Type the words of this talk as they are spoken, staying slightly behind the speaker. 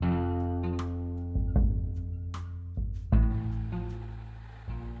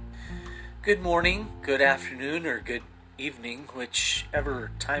Good morning, good afternoon, or good evening,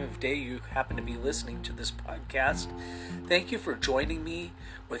 whichever time of day you happen to be listening to this podcast. Thank you for joining me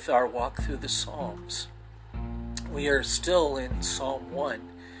with our walk through the Psalms. We are still in Psalm 1,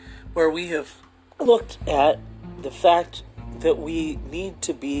 where we have looked at the fact that we need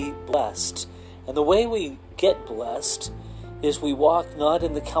to be blessed. And the way we get blessed is we walk not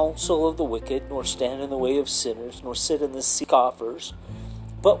in the counsel of the wicked, nor stand in the way of sinners, nor sit in the seat of scoffers,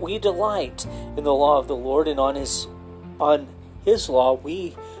 but we delight in the law of the Lord, and on his law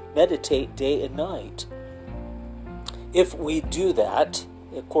we meditate day and night. If we do that,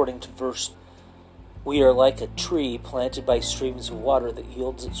 according to verse, we are like a tree planted by streams of water that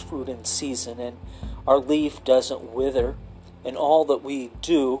yields its fruit in season, and our leaf doesn't wither, and all that we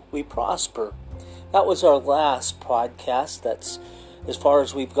do, we prosper. That was our last podcast. That's as far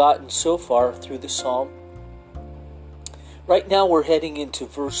as we've gotten so far through the psalm. Right now we're heading into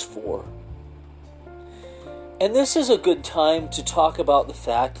verse 4. And this is a good time to talk about the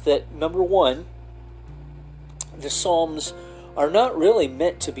fact that, number one, the Psalms are not really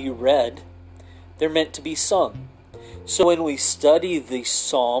meant to be read. They're meant to be sung. So when we study the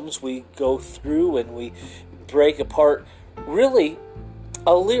Psalms, we go through and we break apart really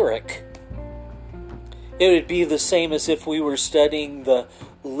a lyric. It would be the same as if we were studying the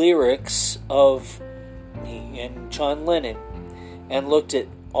lyrics of and John Lennon and looked at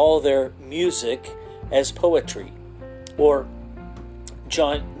all their music as poetry, or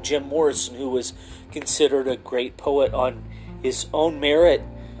Jim Morrison, who was considered a great poet on his own merit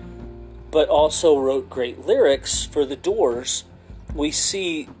but also wrote great lyrics for the Doors. We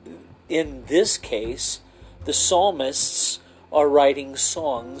see in this case the psalmists are writing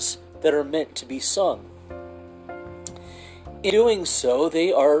songs that are meant to be sung. In doing so,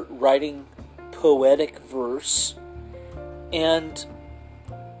 they are writing poetic verse, and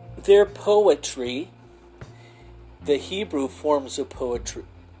their poetry, the Hebrew forms of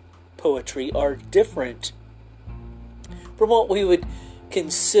poetry are different from what we would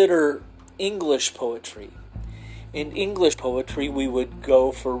consider English poetry. In English poetry, we would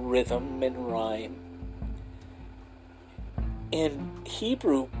go for rhythm and rhyme. In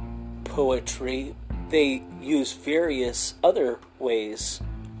Hebrew poetry, they use various other ways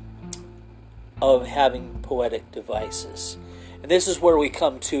of having poetic devices. And this is where we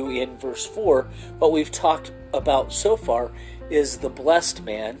come to in verse 4. What we've talked about so far is the blessed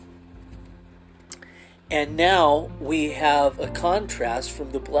man. And now we have a contrast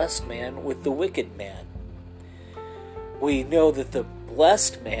from the blessed man with the wicked man. We know that the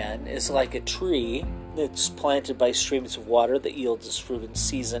blessed man is like a tree that's planted by streams of water that yields its fruit in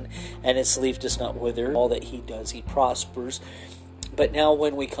season, and its leaf does not wither. All that he does, he prospers. But now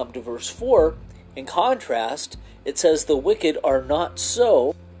when we come to verse 4, in contrast, it says the wicked are not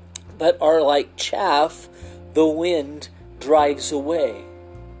so, but are like chaff the wind drives away.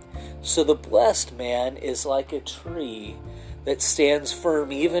 So the blessed man is like a tree that stands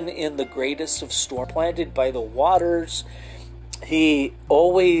firm even in the greatest of storms, planted by the waters. He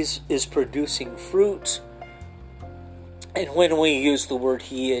always is producing fruit. And when we use the word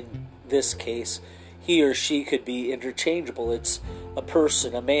he in this case, he or she could be interchangeable. It's a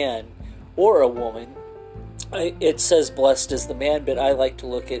person, a man, or a woman. It says blessed is the man, but I like to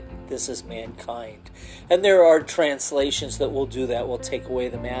look at this as mankind. And there are translations that will do that, will take away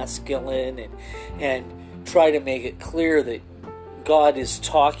the masculine and try to make it clear that God is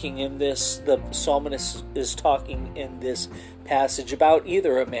talking in this, the psalmist is talking in this passage about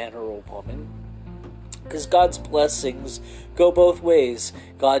either a man or a woman. Because God's blessings go both ways.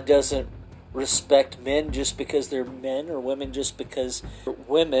 God doesn't respect men just because they're men, or women just because they're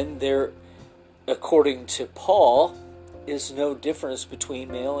women. There, according to Paul, is no difference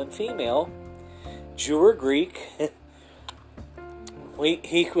between male and female, Jew or Greek.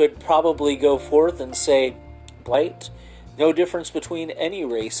 He could probably go forth and say, white, no difference between any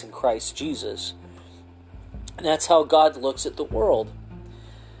race in Christ Jesus. And that's how God looks at the world.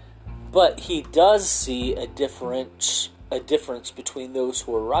 But he does see a difference between those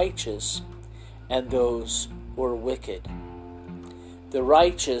who are righteous and those who are wicked. The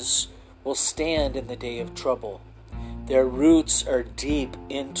righteous will stand in the day of trouble. Their roots are deep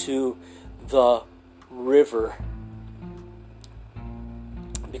into the river,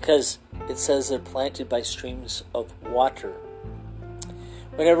 because it says they're planted by streams of water.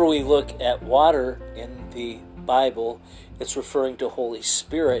 Whenever we look at water in the Bible, it's referring to Holy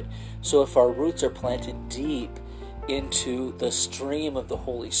Spirit. So if our roots are planted deep into the stream of the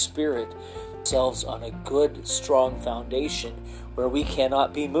Holy Spirit, ourselves on a good, strong foundation where we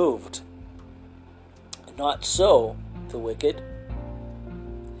cannot be moved. Not so the wicked.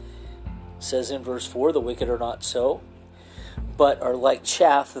 says in verse 4, the wicked are not so, but are like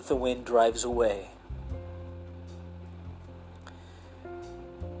chaff that the wind drives away.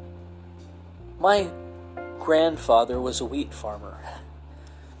 My grandfather was a wheat farmer.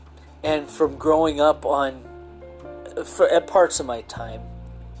 And from growing up at parts of my time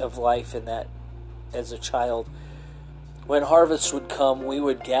of life in that as a child, when harvest would come, we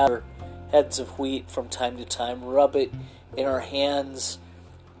would gather heads of wheat from time to time, rub it in our hands,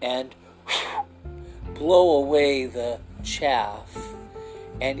 and blow away the chaff,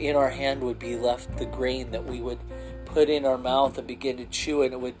 and in our hand would be left the grain that we would put in our mouth and begin to chew,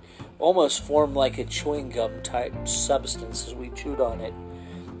 and it would almost form like a chewing gum type substance as we chewed on it.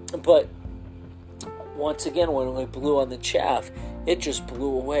 But once again, when we blew on the chaff, it just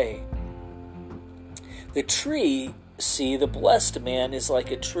blew away. The tree, see, the blessed man is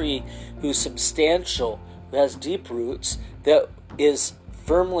like a tree who's substantial, who has deep roots, that is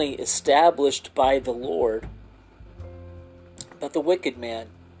firmly established by the Lord. But the wicked man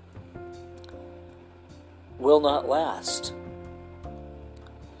will not last.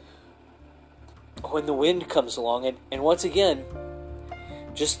 When the wind comes along, and once again,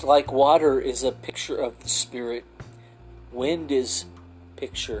 just like water is a picture of the Spirit, wind is the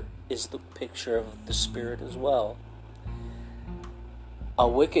picture of the Spirit as well. A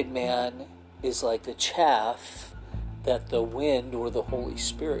wicked man is like the chaff that the wind or the Holy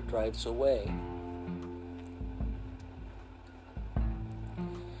Spirit drives away.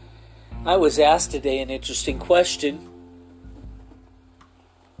 I was asked today an interesting question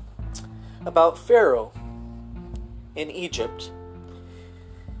about Pharaoh in Egypt.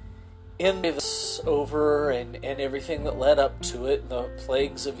 In this over and everything that led up to it, the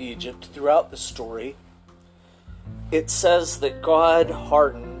plagues of Egypt, throughout the story, it says that God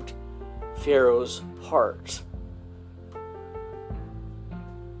hardened Pharaoh's heart.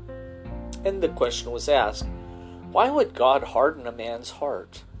 And the question was asked, why would God harden a man's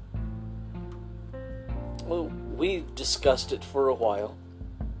heart? Well, we discussed it for a while.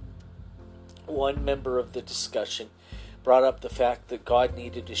 One member of the discussion brought up the fact that God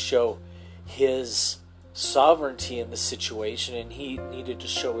needed to show His sovereignty in the situation, and He needed to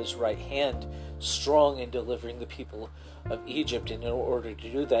show His right hand strong in delivering the people of Egypt. And in order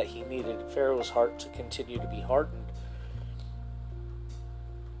to do that, He needed Pharaoh's heart to continue to be hardened.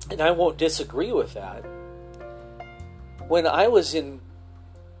 And I won't disagree with that. When I was in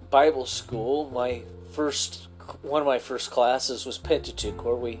Bible school, one of my first classes was Pentateuch,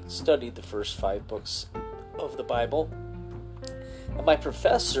 where we studied the first 5 books of the Bible. And my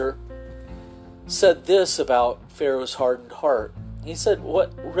professor said this about Pharaoh's hardened heart. He said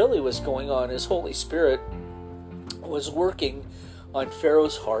what really was going on is Holy Spirit was working on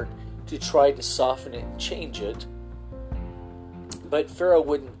Pharaoh's heart to try to soften it and change it. But Pharaoh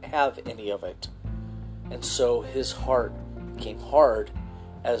wouldn't have any of it. And so his heart became hard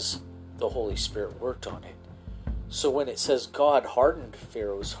as the Holy Spirit worked on it. So when it says God hardened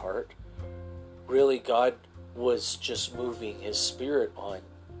Pharaoh's heart, really God was just moving His Spirit on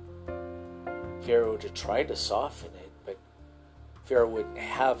Pharaoh to try to soften it, but Pharaoh wouldn't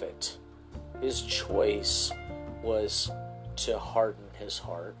have it. His choice was to harden his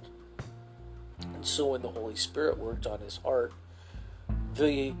heart. And so when the Holy Spirit worked on his heart,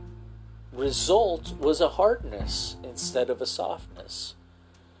 the result was a hardness instead of a softness.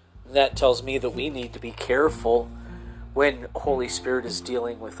 And that tells me that we need to be careful when Holy Spirit is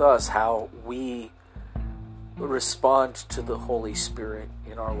dealing with us, how we respond to the Holy Spirit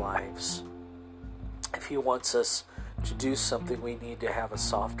in our lives. If He wants us to do something, we need to have a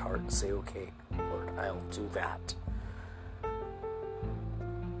soft heart and say, okay, Lord, I'll do that.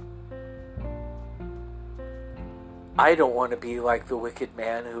 I don't want to be like the wicked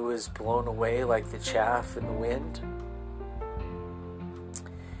man who is blown away like the chaff in the wind.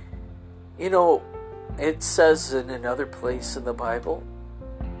 You know, it says in another place in the Bible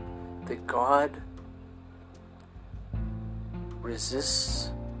that God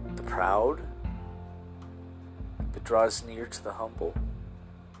resists the proud, but draws near to the humble.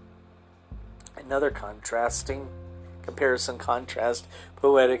 Another contrast,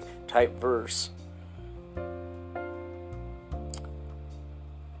 poetic type verse.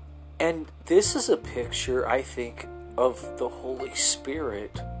 And this is a picture, I think, of the Holy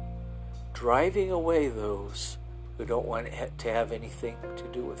Spirit driving away those who don't want to have anything to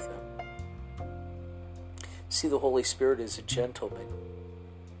do with them. See, the Holy Spirit is a gentleman.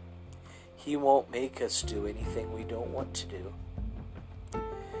 He won't make us do anything we don't want to do.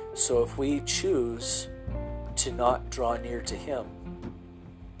 So if we choose to not draw near to Him,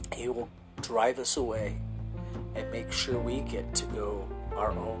 He will drive us away and make sure we get to go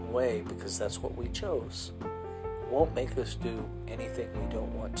our own way because that's what we chose. It won't make us do anything we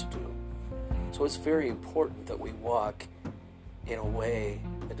don't want to do. So it's very important that we walk in a way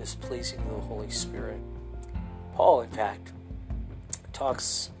that is pleasing to the Holy Spirit. Paul, in fact,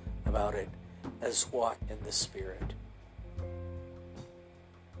 talks about it as walk in the Spirit.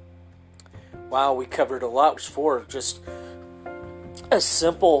 Wow, we covered a lot for just a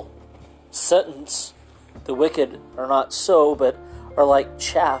simple sentence. The wicked are not so, but are like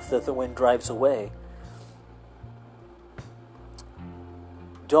chaff that the wind drives away.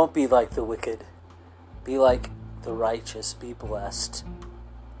 Don't be like the wicked. Be like the righteous. Be blessed.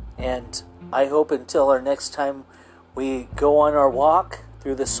 And I hope until our next time we go on our walk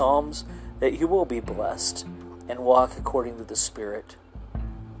through the Psalms that you will be blessed and walk according to the Spirit.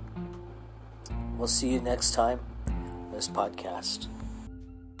 We'll see you next time on this podcast.